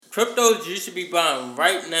Cryptos you should be buying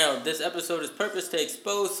right now. This episode is purposed to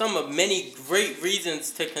expose some of many great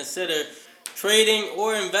reasons to consider trading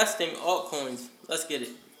or investing altcoins. Let's get it.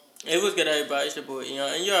 It was good, everybody. It's your boy,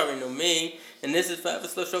 and you already know me. And this is Forever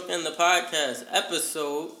Slow Stroking the podcast,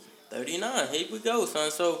 episode 39. Here we go,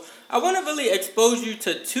 son. So I want to really expose you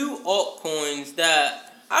to two altcoins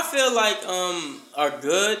that I feel like are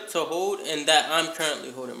good to hold and that I'm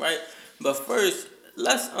currently holding, right? But first,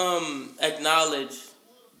 let's acknowledge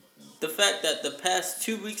the fact that the past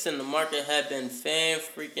 2 weeks in the market have been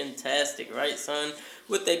fan-freaking-tastic, right, son?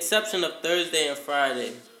 With the exception of Thursday and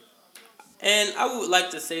Friday. And I would like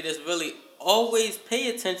to say this really, always pay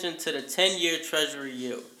attention to the 10-year treasury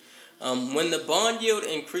yield. When the bond yield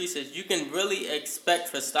increases, you can really expect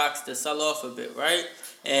for stocks to sell off a bit, right?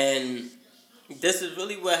 And this is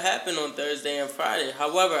really what happened on Thursday and Friday.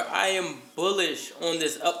 However, I am bullish on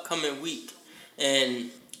this upcoming week. And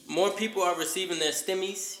more people are receiving their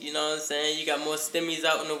stimmies, you know what I'm saying? You got more stimmies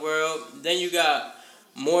out in the world. Then you got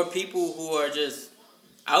more people who are just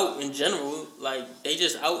out in general, like they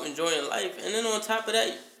just out enjoying life. And then on top of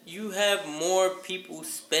that, you have more people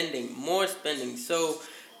spending, more spending. So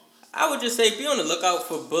I would just say be on the lookout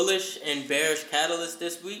for bullish and bearish catalysts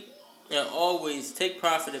this week. And always take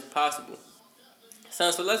profit if possible.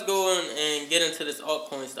 So let's go on and get into this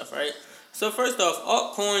altcoin stuff, right? So first off,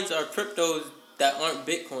 altcoins are cryptos that aren't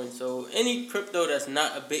Bitcoin. So any crypto that's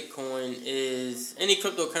not a Bitcoin is, any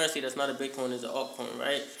cryptocurrency that's not a Bitcoin is an altcoin,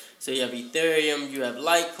 right? So you have Ethereum, you have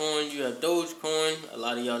Litecoin, you have Dogecoin. A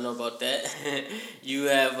lot of y'all know about that. You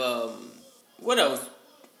have, what else?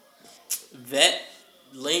 Vet,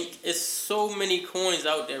 Link. It's so many coins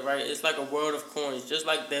out there, right? It's like a world of coins, just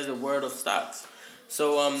like there's a world of stocks.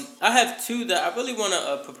 So I have two that I really want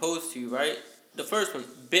to propose to you, right? The first one,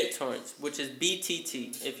 BitTorrent, which is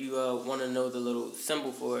BTT, if you want to know the little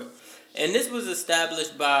symbol for it. And this was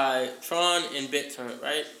established by Tron and BitTorrent,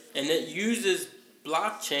 right? And it uses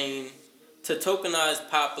blockchain to tokenize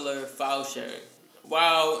popular file sharing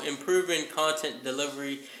while improving content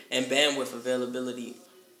delivery and bandwidth availability.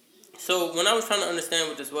 So when I was trying to understand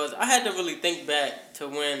what this was, I had to really think back to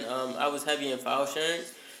when I was heavy in file sharing.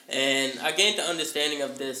 And I gained the understanding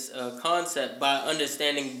of this concept by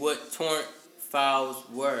understanding what torrent files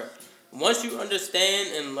were. Once you understand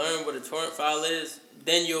and learn what a torrent file is,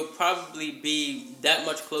 then you'll probably be that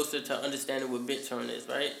much closer to understanding what BitTorrent is,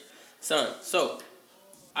 right? Son, so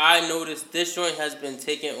I noticed this joint has been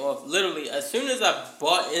taking off. Literally, as soon as I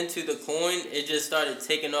bought into the coin, it just started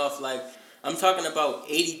taking off. Like, I'm talking about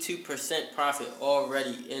 82% profit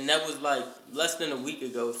already. And that was like less than a week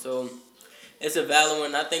ago. So it's a valid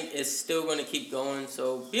one. I think it's still going to keep going.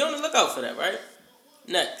 So be on the lookout for that, right?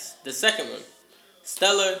 Next, the second one,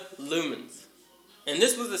 Stellar Lumens. And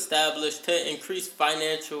this was established to increase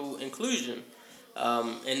financial inclusion.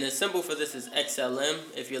 And the symbol for this is XLM,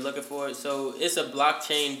 if you're looking for it. So it's a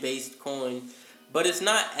blockchain-based coin, but it's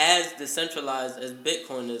not as decentralized as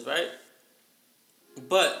Bitcoin is, right?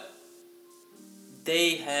 But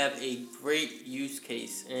they have a great use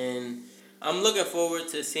case, and I'm looking forward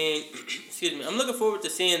to seeing, I'm looking forward to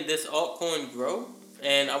seeing this altcoin grow,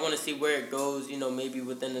 and I want to see where it goes, maybe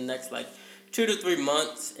within the next, 2 to 3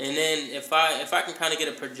 months. And then if I can kind of get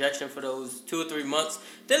a projection for those 2 or 3 months,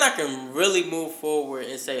 then I can really move forward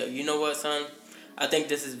and say, you know what, son, I think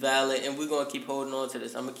this is valid, and we're going to keep holding on to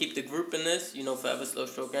this. I'm going to keep the group in this, Forever Slow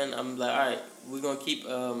Stroking. I'm like, all right, we're going to keep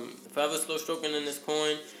Forever Slow Stroking in this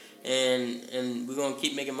coin, and we're going to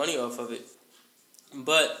keep making money off of it.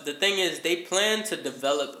 But the thing is, they plan to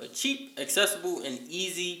develop a cheap, accessible, and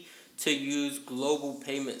easy to use global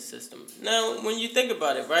payment system. Now, when you think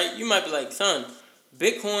about it, right, you might be like, son,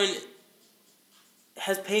 Bitcoin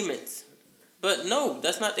has payments. But no,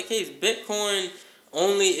 that's not the case. Bitcoin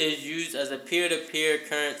only is used as a peer-to-peer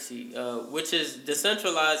currency, which is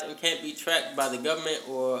decentralized and can't be tracked by the government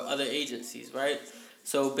or other agencies, right?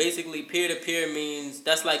 So basically, peer-to-peer means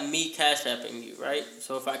that's like me cash apping you, right?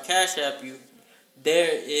 So if I cash app you, there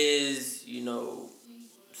is,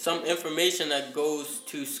 some information that goes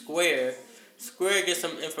to Square. Square gets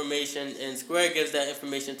some information, and Square gives that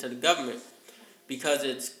information to the government because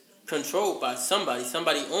it's controlled by somebody.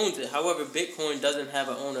 Somebody owns it. However, Bitcoin doesn't have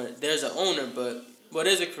an owner. There's an owner,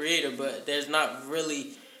 there's a creator, but there's not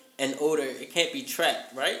really an owner. It can't be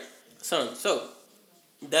tracked, right? So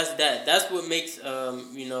that's that. That's what makes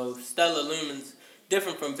Stellar Lumens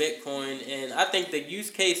different from Bitcoin, and I think the use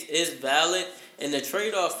case is valid, and the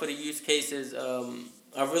trade-off for the use cases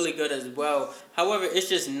are really good as well. However, it's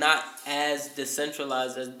just not as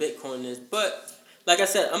decentralized as Bitcoin is. But like I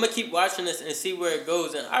said, I'm gonna keep watching this and see where it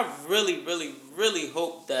goes, and I really, really, really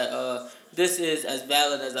hope that this is as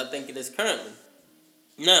valid as I think it is currently.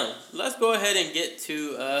 Now, let's go ahead and get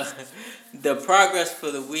to the progress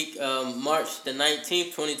for the week, March the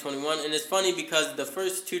 19th, 2021. And it's funny because the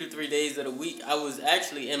first 2 to 3 days of the week, I was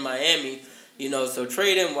actually in Miami. So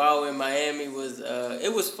trading while in Miami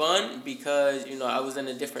it was fun because, I was in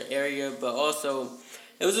a different area, but also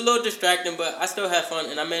it was a little distracting, but I still had fun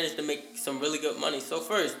and I managed to make some really good money. So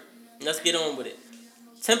first, let's get on with it.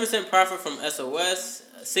 10% profit from SOS,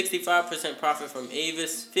 65% profit from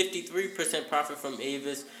Avis, 53% profit from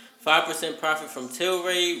Avis, 5% profit from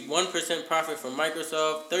Tilray, 1% profit from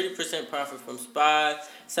Microsoft, 30% profit from SPY,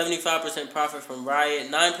 75% profit from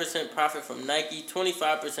Riot, 9% profit from Nike,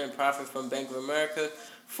 25% profit from Bank of America,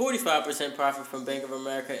 45% profit from Bank of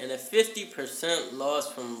America, and a 50%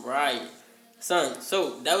 loss from Riot. Son,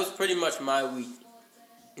 so that was pretty much my week.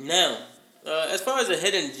 Now, as far as a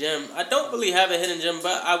hidden gem, I don't really have a hidden gem,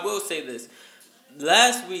 but I will say this.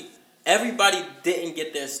 Last week, everybody didn't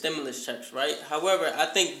get their stimulus checks, right? However, I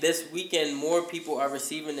think this weekend more people are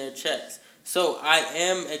receiving their checks. So I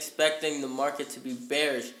am expecting the market to be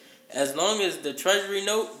bearish. As long as the Treasury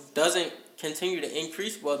note doesn't continue to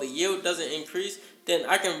increase, while the yield doesn't increase, then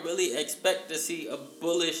I can really expect to see a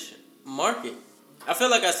bullish market. I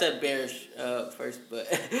feel like I said bearish first, but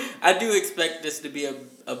I do expect this to be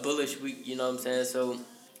a bullish week, you know what I'm saying?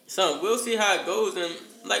 So, we'll see how it goes. And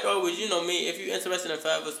like always, you know me, if you're interested in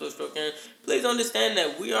Fabulous Slow Stroking, please understand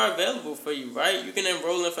that we are available for you, right? You can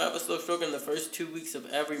enroll in Fabulous Slow Stroking the first 2 weeks of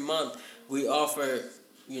every month. We offer,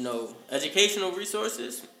 educational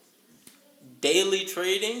resources, daily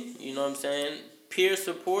trading, you know what I'm saying, peer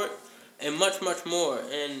support, and much, much more.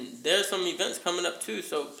 And there's some events coming up too,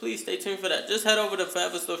 so please stay tuned for that. Just head over to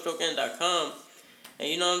Fabulous.com, and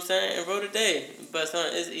you know what I'm saying, enroll today. But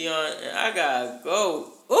son, it's Eon, and I gotta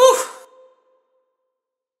go. Ooh!